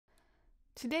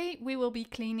Today we will be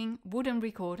cleaning wooden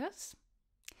recorders,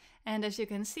 and as you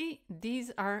can see,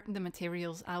 these are the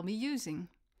materials I'll be using.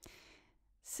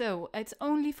 So it's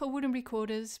only for wooden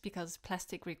recorders because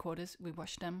plastic recorders, we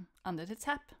wash them under the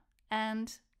tap,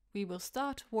 and we will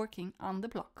start working on the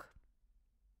block.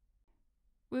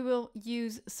 We will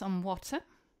use some water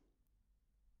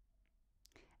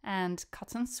and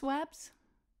cotton swabs.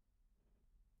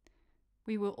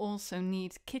 We will also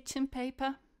need kitchen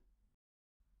paper.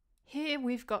 Here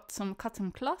we've got some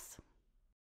cotton cloth,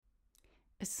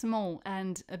 a small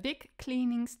and a big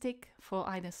cleaning stick for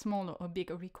either smaller or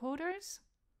bigger recorders.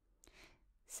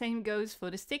 Same goes for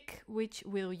the stick, which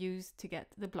we'll use to get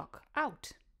the block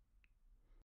out.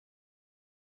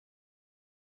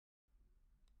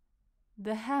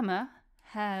 The hammer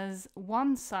has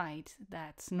one side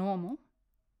that's normal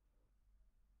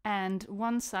and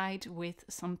one side with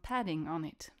some padding on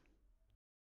it.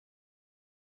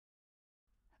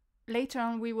 Later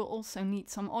on we will also need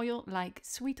some oil like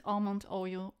sweet almond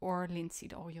oil or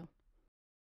linseed oil.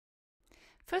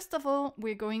 First of all,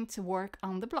 we're going to work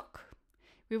on the block.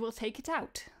 We will take it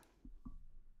out.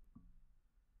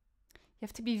 You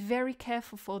have to be very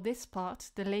careful for this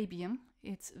part, the labium.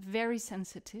 It's very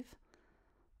sensitive.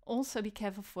 Also be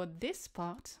careful for this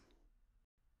part.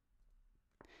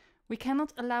 We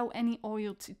cannot allow any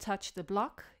oil to touch the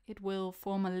block. It will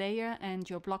form a layer and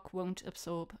your block won't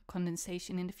absorb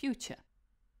condensation in the future.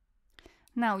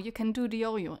 Now you can do the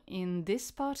oil in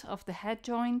this part of the head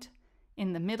joint,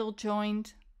 in the middle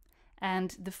joint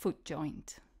and the foot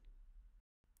joint.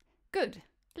 Good,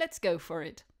 let's go for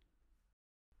it.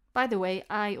 By the way,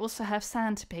 I also have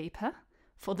sandpaper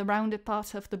for the rounded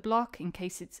part of the block in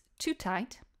case it's too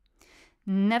tight.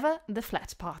 Never the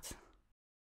flat part.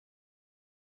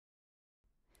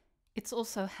 It's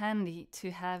also handy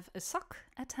to have a sock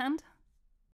at hand.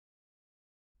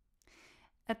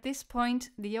 At this point,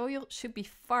 the oil should be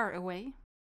far away.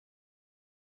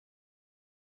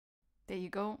 There you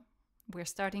go. We're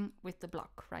starting with the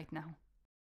block right now.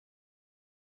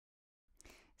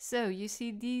 So you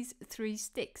see these three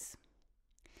sticks.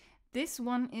 This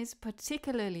one is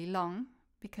particularly long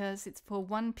because it's for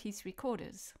one-piece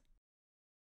recorders.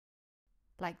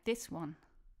 Like this one.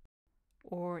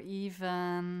 Or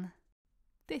even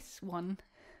this one.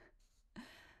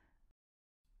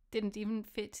 Didn't even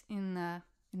fit in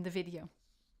the video.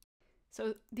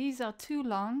 So these are too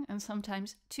long and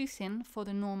sometimes too thin for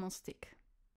the normal stick.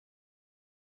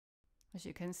 As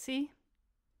you can see,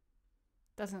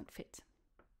 doesn't fit.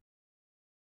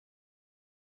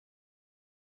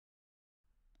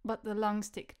 But the long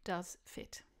stick does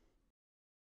fit.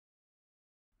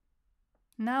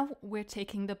 Now we're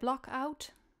taking the block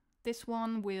out. This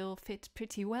one will fit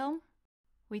pretty well.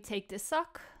 We take the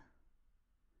sock,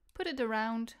 put it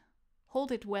around,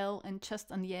 hold it well and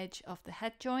just on the edge of the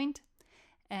head joint,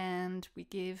 and we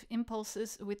give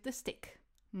impulses with the stick.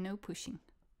 No pushing,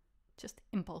 just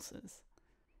impulses.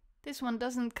 This one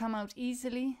doesn't come out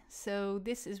easily, so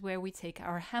this is where we take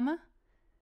our hammer.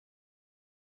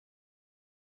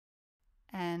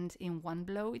 And in one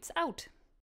blow it's out.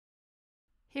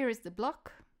 Here is the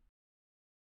block.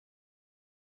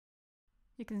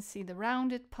 You can see the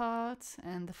rounded part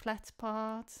and the flat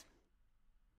part.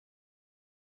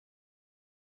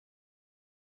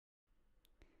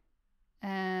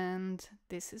 And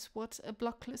this is what a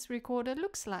blockless recorder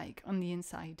looks like on the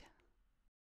inside.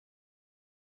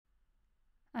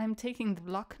 I'm taking the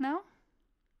block now.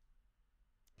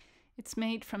 It's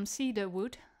made from cedar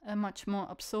wood, a much more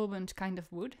absorbent kind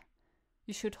of wood.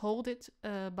 You should hold it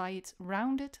by its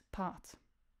rounded part.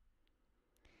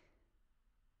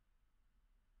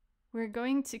 We're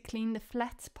going to clean the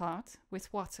flat part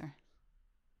with water.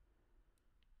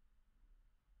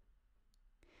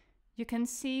 You can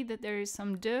see that there is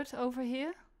some dirt over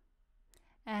here.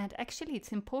 And actually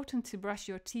it's important to brush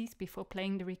your teeth before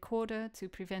playing the recorder to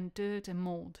prevent dirt and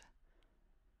mold.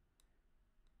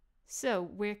 So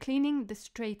we're cleaning the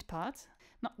straight part,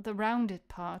 not the rounded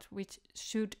part, which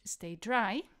should stay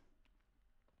dry.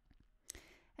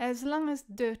 As long as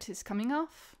dirt is coming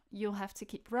off, you'll have to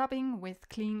keep rubbing with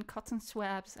clean cotton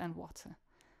swabs and water.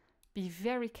 Be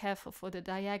very careful for the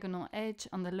diagonal edge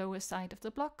on the lower side of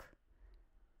the block.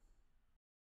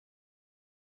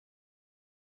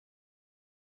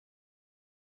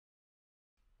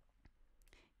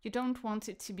 You don't want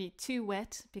it to be too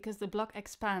wet because the block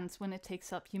expands when it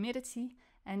takes up humidity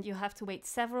and you have to wait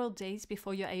several days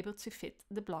before you're able to fit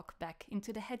the block back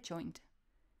into the head joint.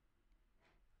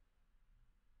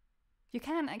 You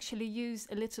can actually use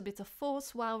a little bit of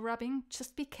force while rubbing,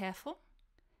 just be careful.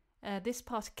 This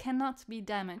part cannot be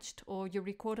damaged or your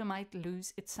recorder might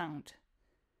lose its sound.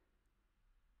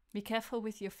 Be careful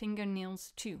with your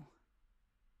fingernails too.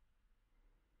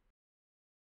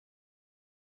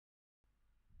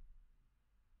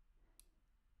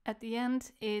 At the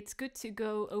end, it's good to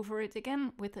go over it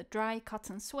again with a dry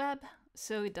cotton swab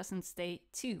so it doesn't stay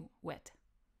too wet.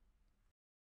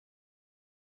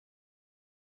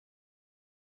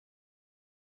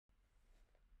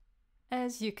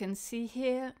 As you can see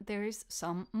here, there is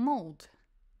some mould.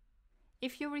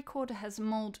 If your recorder has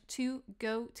mould too,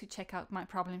 go to check out my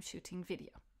problem shooting video.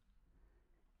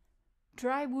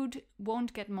 Dry wood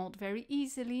won't get mould very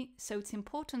easily, so it's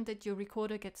important that your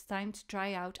recorder gets time to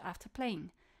dry out after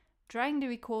playing. Drying the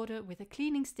recorder with a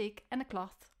cleaning stick and a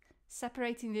cloth,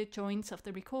 separating the joints of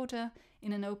the recorder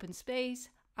in an open space,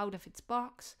 out of its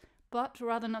box, but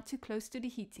rather not too close to the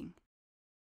heating.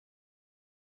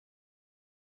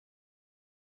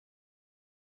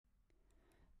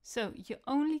 So you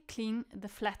only clean the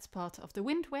flat part of the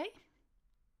windway,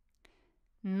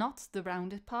 not the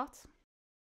rounded part.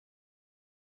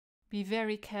 Be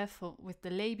very careful with the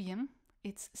labium.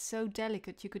 It's so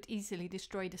delicate you could easily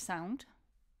destroy the sound.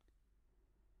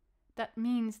 That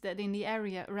means that in the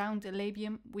area around the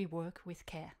labium we work with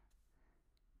care.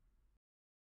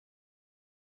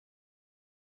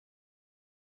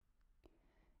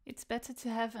 It's better to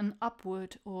have an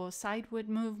upward or sideward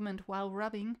movement while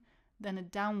rubbing than a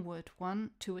downward one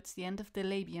towards the end of the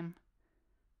labium.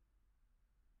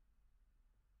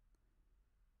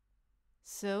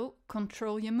 So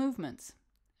control your movements.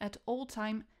 At all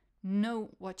time,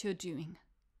 know what you're doing.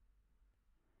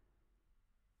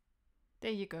 There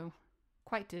you go.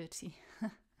 Quite dirty.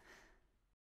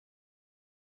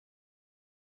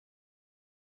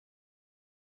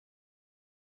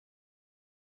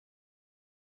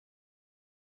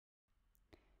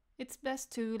 It's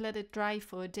best to let it dry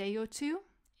for a day or two.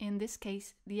 In this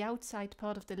case, the outside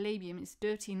part of the labium is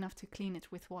dirty enough to clean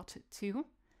it with water too.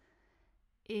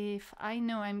 If I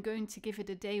know I'm going to give it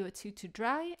a day or two to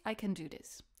dry, I can do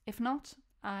this. If not,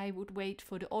 I would wait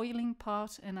for the oiling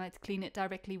part and I'd clean it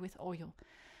directly with oil.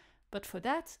 But for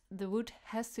that, the wood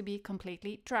has to be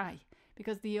completely dry,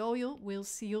 because the oil will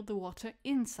seal the water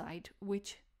inside,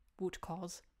 which would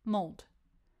cause mold.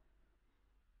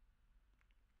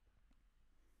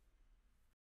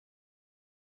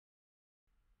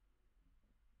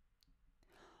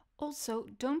 Also,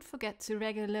 don't forget to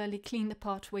regularly clean the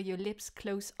part where your lips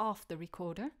close off the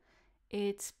recorder.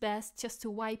 It's best just to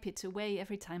wipe it away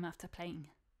every time after playing.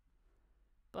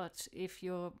 But if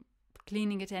you're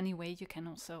cleaning it anyway, you can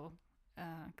also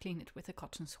clean it with a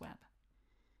cotton swab.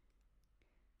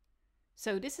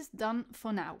 So this is done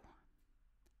for now.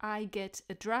 I get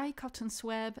a dry cotton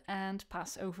swab and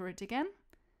pass over it again.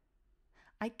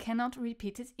 I cannot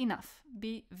repeat it enough.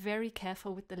 Be very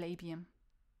careful with the labium.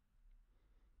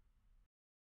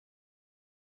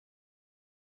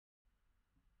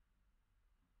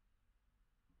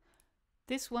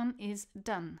 This one is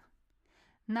done.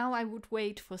 Now I would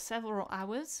wait for several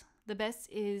hours. The best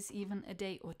is even a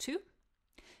day or two.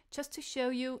 Just to show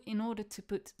you, in order to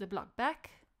put the block back,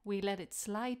 we let it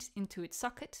slide into its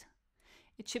socket.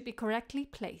 It should be correctly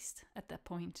placed at that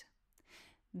point.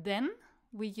 Then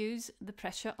we use the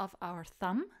pressure of our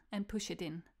thumb and push it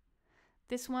in.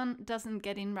 This one doesn't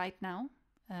get in right now.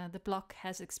 The block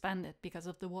has expanded because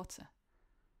of the water.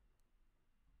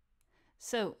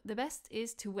 So the best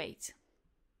is to wait.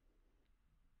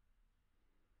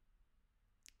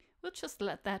 We'll just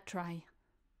let that dry.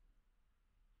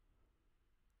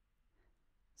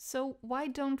 So why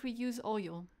don't we use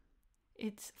oil?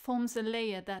 It forms a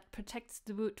layer that protects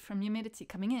the wood from humidity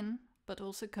coming in, but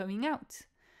also going out.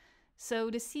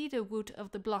 So the cedar wood of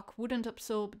the block wouldn't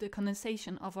absorb the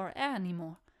condensation of our air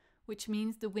anymore, which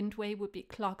means the windway would be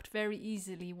clogged very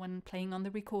easily when playing on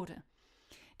the recorder.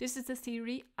 This is the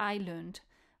theory I learned,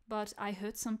 but I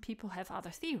heard some people have other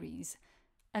theories.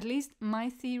 At least my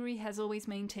theory has always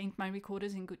maintained my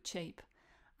recorders in good shape.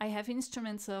 I have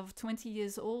instruments of 20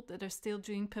 years old that are still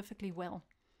doing perfectly well.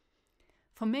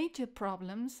 For major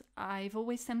problems, I've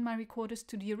always sent my recorders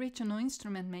to the original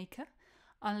instrument maker,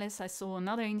 unless I saw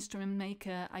another instrument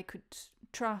maker I could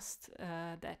trust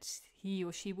that he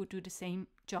or she would do the same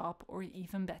job or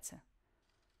even better.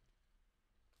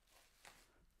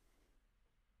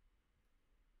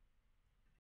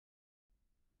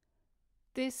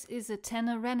 This is a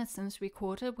tenor Renaissance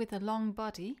recorder with a long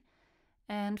body,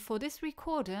 and for this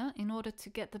recorder, in order to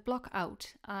get the block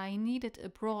out, I needed a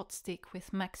broad stick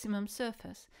with maximum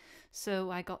surface,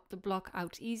 so I got the block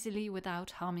out easily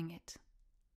without harming it.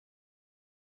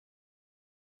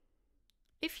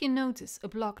 If you notice a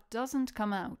block doesn't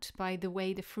come out by the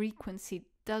way the frequency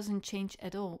doesn't change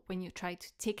at all when you try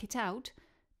to tick it out,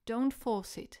 don't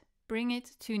force it. bring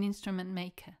it to an instrument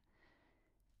maker.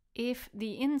 If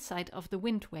the inside of the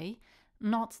windway,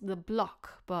 not the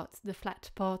block but the flat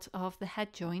part of the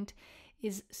head joint,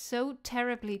 is so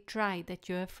terribly dry that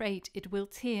you're afraid it will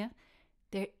tear,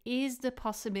 there is the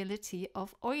possibility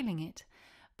of oiling it,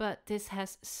 but this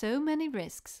has so many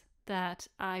risks that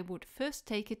I would first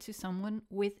take it to someone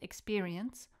with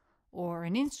experience or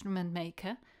an instrument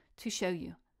maker to show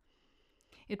you.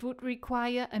 It would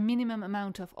require a minimum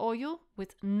amount of oil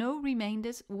with no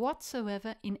remainders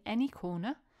whatsoever in any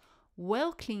corner,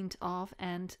 well cleaned off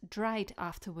and dried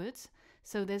afterwards,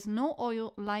 so there's no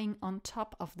oil lying on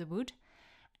top of the wood,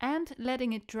 and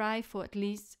letting it dry for at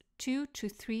least 2 to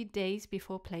 3 days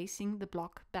before placing the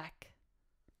block back.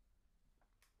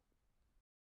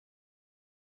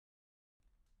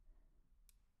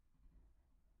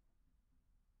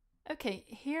 Okay,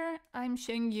 here I'm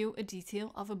showing you a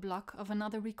detail of a block of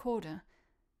another recorder.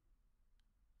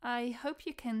 I hope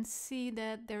you can see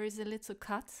that there is a little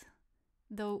cut,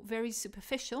 though very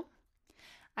superficial.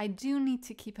 I do need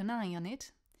to keep an eye on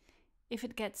it. If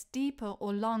it gets deeper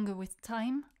or longer with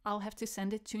time, I'll have to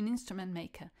send it to an instrument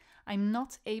maker. I'm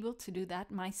not able to do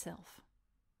that myself.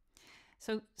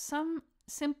 So some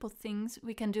simple things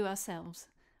we can do ourselves,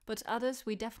 but others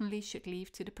we definitely should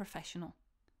leave to the professional.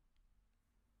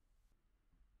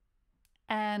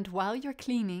 And while you're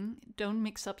cleaning, don't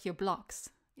mix up your blocks.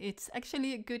 It's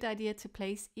actually a good idea to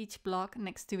place each block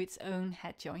next to its own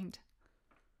head joint.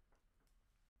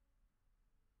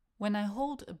 When I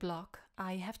hold a block,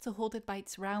 I have to hold it by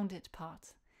its rounded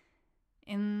part.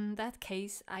 In that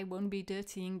case, I won't be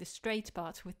dirtying the straight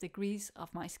part with the grease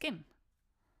of my skin.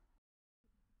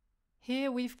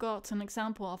 Here we've got an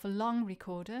example of a long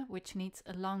recorder, which needs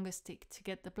a longer stick to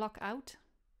get the block out.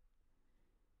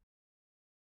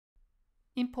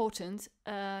 Important,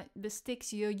 the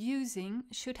sticks you're using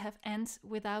should have ends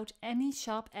without any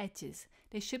sharp edges.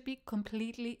 They should be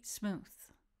completely smooth.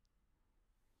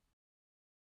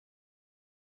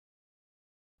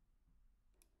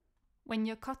 When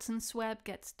your cotton swab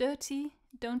gets dirty,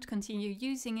 don't continue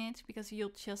using it because you'll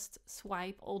just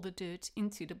swipe all the dirt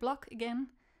into the block again.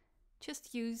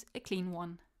 Just use a clean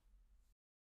one.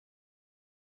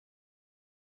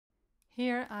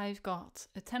 Here I've got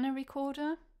a tenor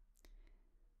recorder.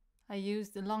 I use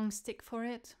the long stick for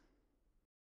it.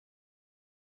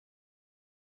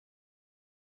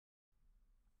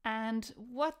 And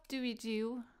what do we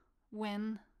do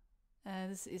when,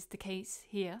 as is the case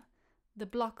here, the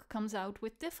block comes out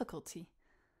with difficulty?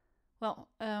 Well,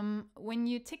 when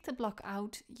you take the block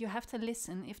out, you have to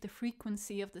listen if the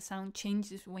frequency of the sound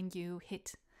changes when you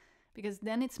hit, because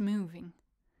then it's moving.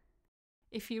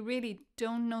 If you really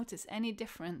don't notice any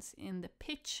difference in the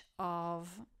pitch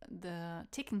of the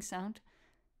ticking sound,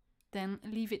 then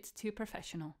leave it to a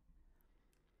professional.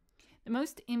 The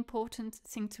most important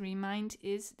thing to remind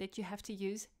is that you have to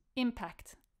use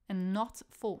impact and not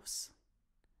force.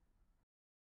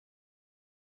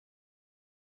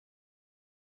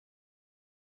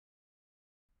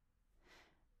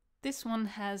 This one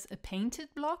has a painted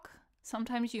block.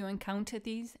 Sometimes you encounter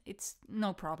these. It's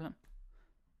no problem.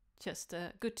 Just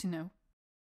good to know.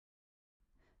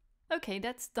 Okay,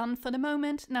 that's done for the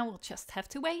moment. Now we'll just have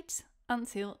to wait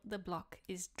until the block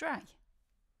is dry.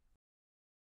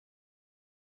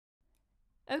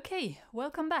 Okay,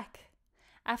 welcome back.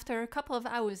 After a couple of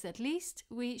hours at least,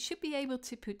 we should be able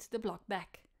to put the block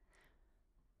back.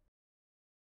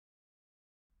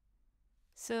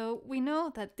 So we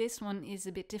know that this one is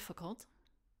a bit difficult.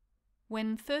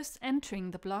 When first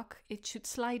entering the block, it should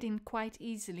slide in quite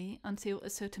easily until a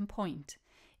certain point.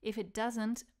 If it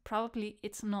doesn't, probably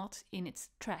it's not in its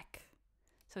track.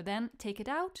 So then take it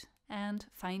out and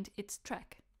find its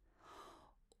track.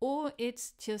 Or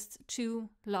it's just too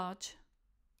large.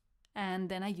 And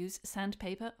then I use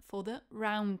sandpaper for the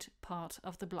round part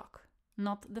of the block,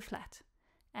 not the flat,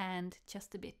 and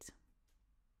just a bit.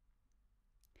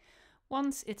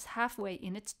 Once it's halfway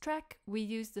in its track, we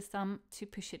use the thumb to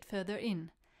push it further in.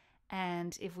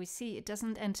 And if we see it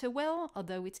doesn't enter well,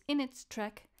 although it's in its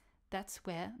track, that's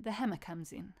where the hammer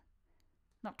comes in.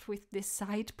 Not with this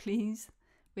side, please,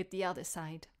 with the other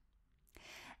side.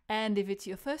 And if it's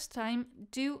your first time,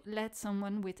 do let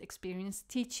someone with experience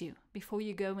teach you before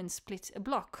you go and split a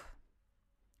block.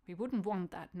 We wouldn't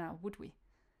want that now, would we?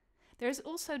 There's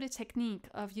also the technique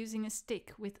of using a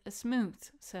stick with a smooth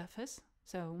surface,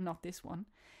 so not this one,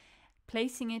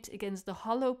 placing it against the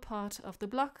hollow part of the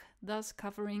block, thus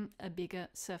covering a bigger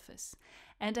surface.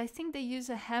 And I think they use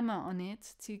a hammer on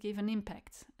it to give an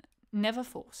impact. Never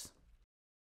force.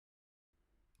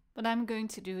 But I'm going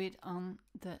to do it on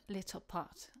the little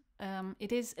part.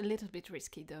 It is a little bit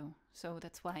risky though, so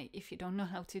that's why if you don't know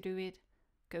how to do it,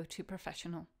 go to a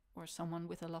professional or someone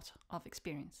with a lot of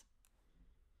experience.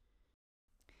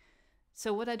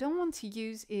 So what I don't want to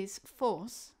use is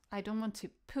force. I don't want to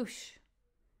push.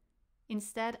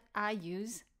 Instead, I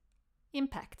use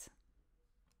impact.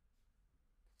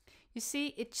 You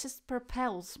see, it just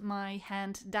propels my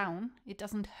hand down. It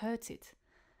doesn't hurt it.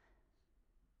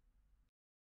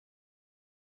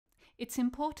 It's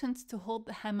important to hold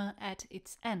the hammer at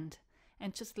its end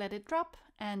and just let it drop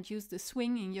and use the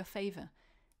swing in your favor.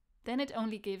 Then it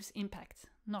only gives impact,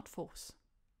 not force.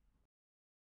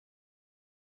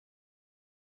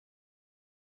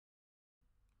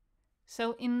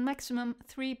 So in maximum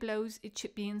 3 blows it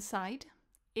should be inside.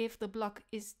 If the block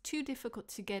is too difficult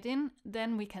to get in,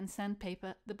 then we can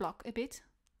sandpaper the block a bit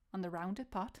on the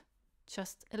rounded part,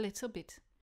 just a little bit.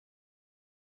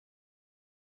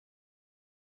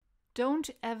 Don't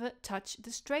ever touch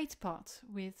the straight part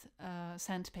with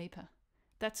sandpaper.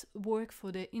 That's work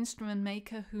for the instrument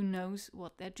maker who knows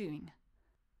what they're doing.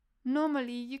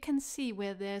 Normally you can see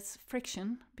where there's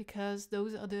friction because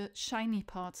those are the shiny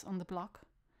parts on the block.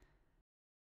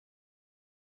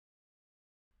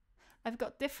 I've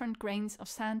got different grains of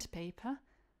sandpaper,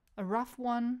 a rough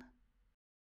one,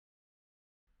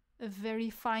 a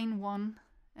very fine one,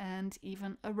 and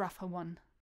even a rougher one.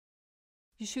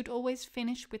 You should always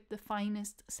finish with the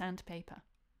finest sandpaper.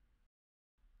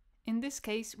 In this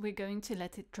case, we're going to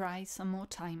let it dry some more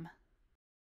time.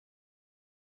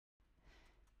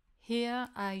 Here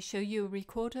I show you a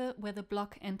recorder where the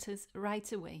block enters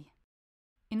right away.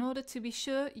 In order to be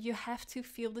sure, you have to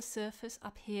feel the surface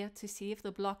up here to see if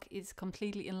the block is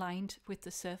completely aligned with the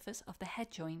surface of the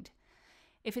head joint.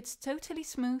 If it's totally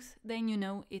smooth, then you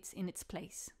know it's in its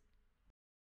place.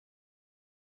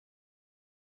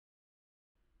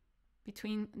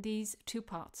 Between these two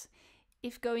parts.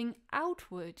 If going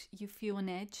outward you feel an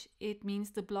edge, it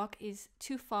means the block is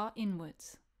too far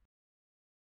inwards.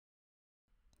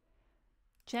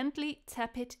 Gently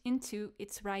tap it into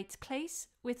its right place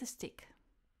with a stick.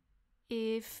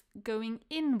 If going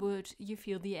inward you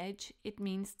feel the edge, it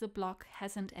means the block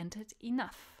hasn't entered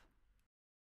enough.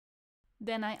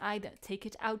 Then I either take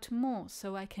it out more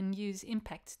so I can use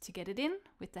impact to get it in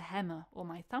with the hammer or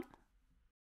my thumb,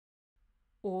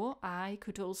 or I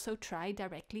could also try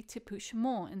directly to push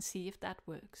more and see if that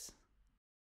works.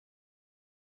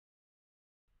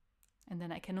 And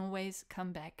then I can always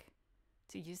come back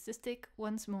to use the stick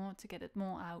once more to get it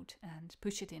more out and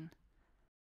push it in.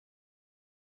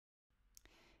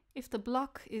 If the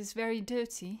block is very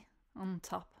dirty on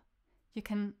top, you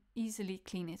can easily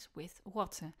clean it with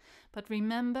water. But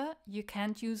remember, you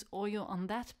can't use oil on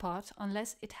that part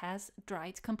unless it has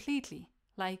dried completely,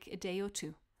 like a day or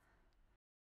 2.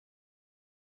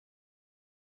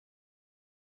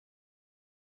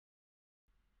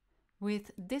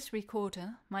 With this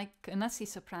recorder, my Ganassi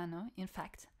soprano, in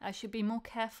fact, I should be more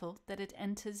careful that it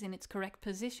enters in its correct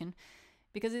position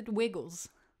because it wiggles.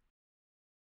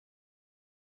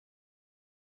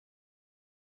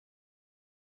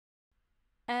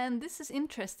 And this is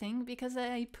interesting because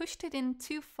I pushed it in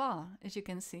too far, as you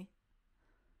can see.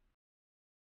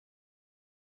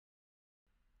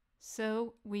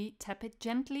 So we tap it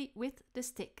gently with the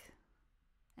stick.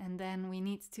 And then we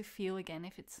need to feel again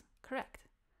if it's correct.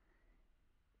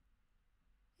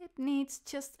 It needs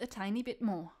just a tiny bit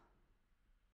more.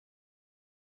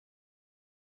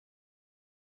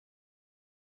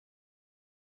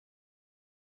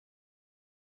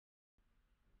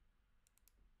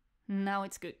 Now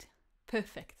it's good.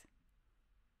 Perfect.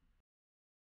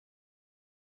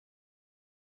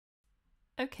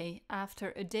 Okay,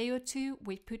 after a day or 2,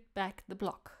 we put back the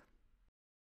block.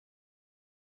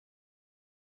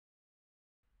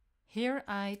 Here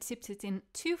I tipped it in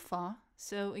too far,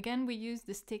 so again we use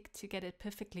the stick to get it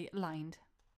perfectly aligned.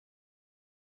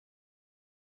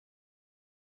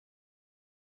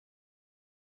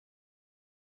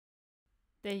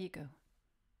 There you go.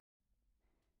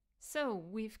 So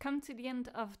we've come to the end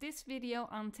of this video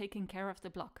on taking care of the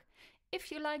block.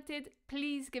 If you liked it,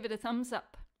 please give it a thumbs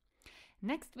up.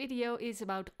 Next video is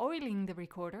about oiling the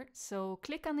recorder, so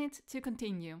click on it to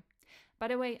continue. By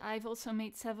the way, I've also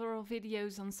made several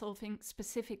videos on solving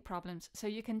specific problems, so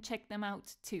you can check them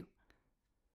out too.